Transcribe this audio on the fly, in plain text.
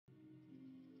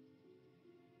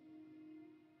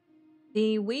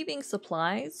The weaving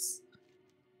supplies,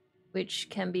 which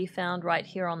can be found right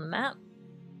here on the map,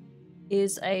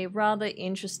 is a rather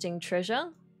interesting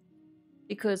treasure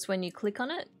because when you click on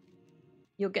it,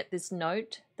 you'll get this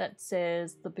note that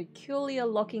says the peculiar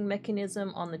locking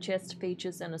mechanism on the chest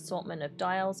features an assortment of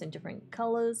dials in different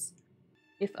colors.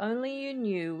 If only you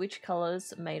knew which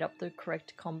colors made up the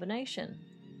correct combination.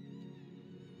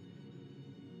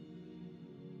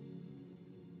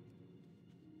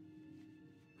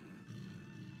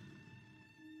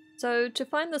 So to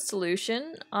find the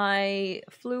solution, I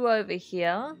flew over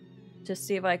here to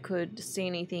see if I could see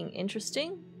anything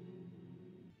interesting.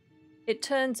 It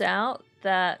turns out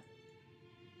that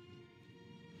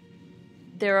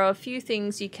there are a few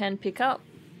things you can pick up.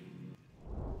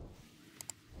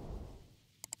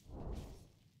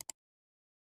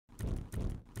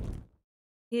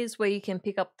 Here's where you can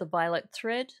pick up the violet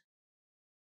thread.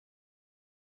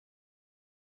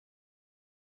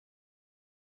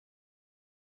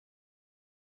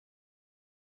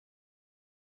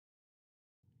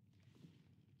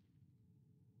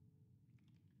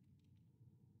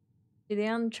 To the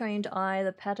untrained eye,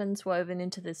 the patterns woven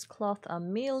into this cloth are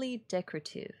merely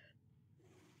decorative.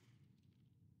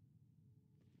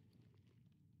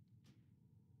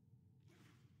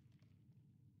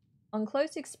 On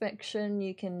close inspection,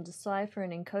 you can decipher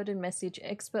an encoded message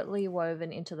expertly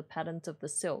woven into the patterns of the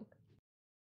silk.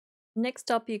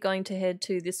 Next up, you're going to head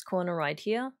to this corner right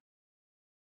here.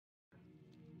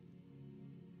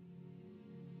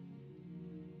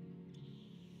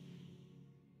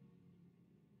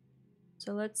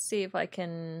 So let's see if I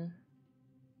can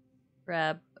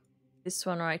grab this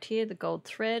one right here, the gold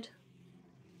thread.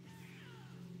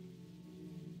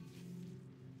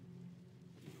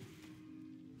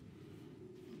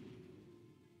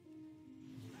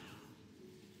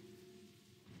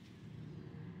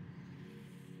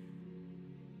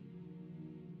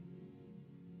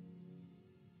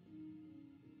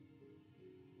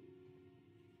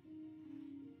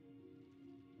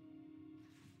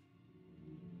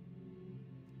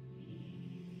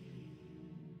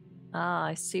 Ah,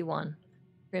 I see one.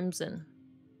 Crimson.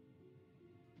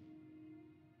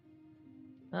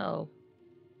 Oh.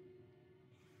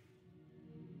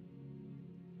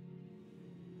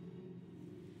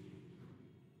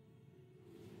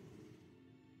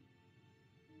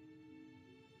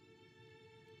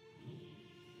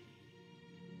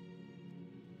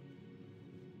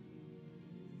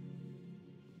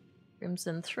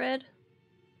 Crimson thread.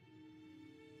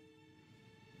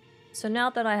 So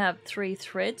now that I have 3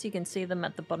 threads, you can see them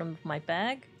at the bottom of my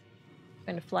bag. I'm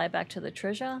going to fly back to the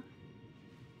treasure.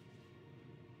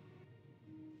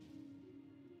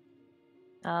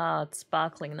 Ah, it's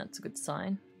sparkling, that's a good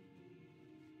sign.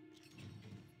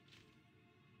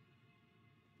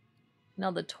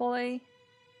 Another toy.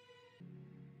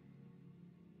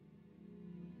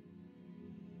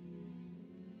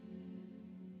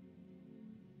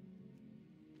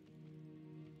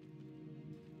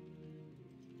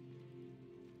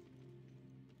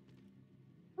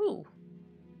 Ooh.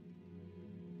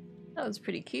 That was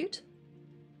pretty cute.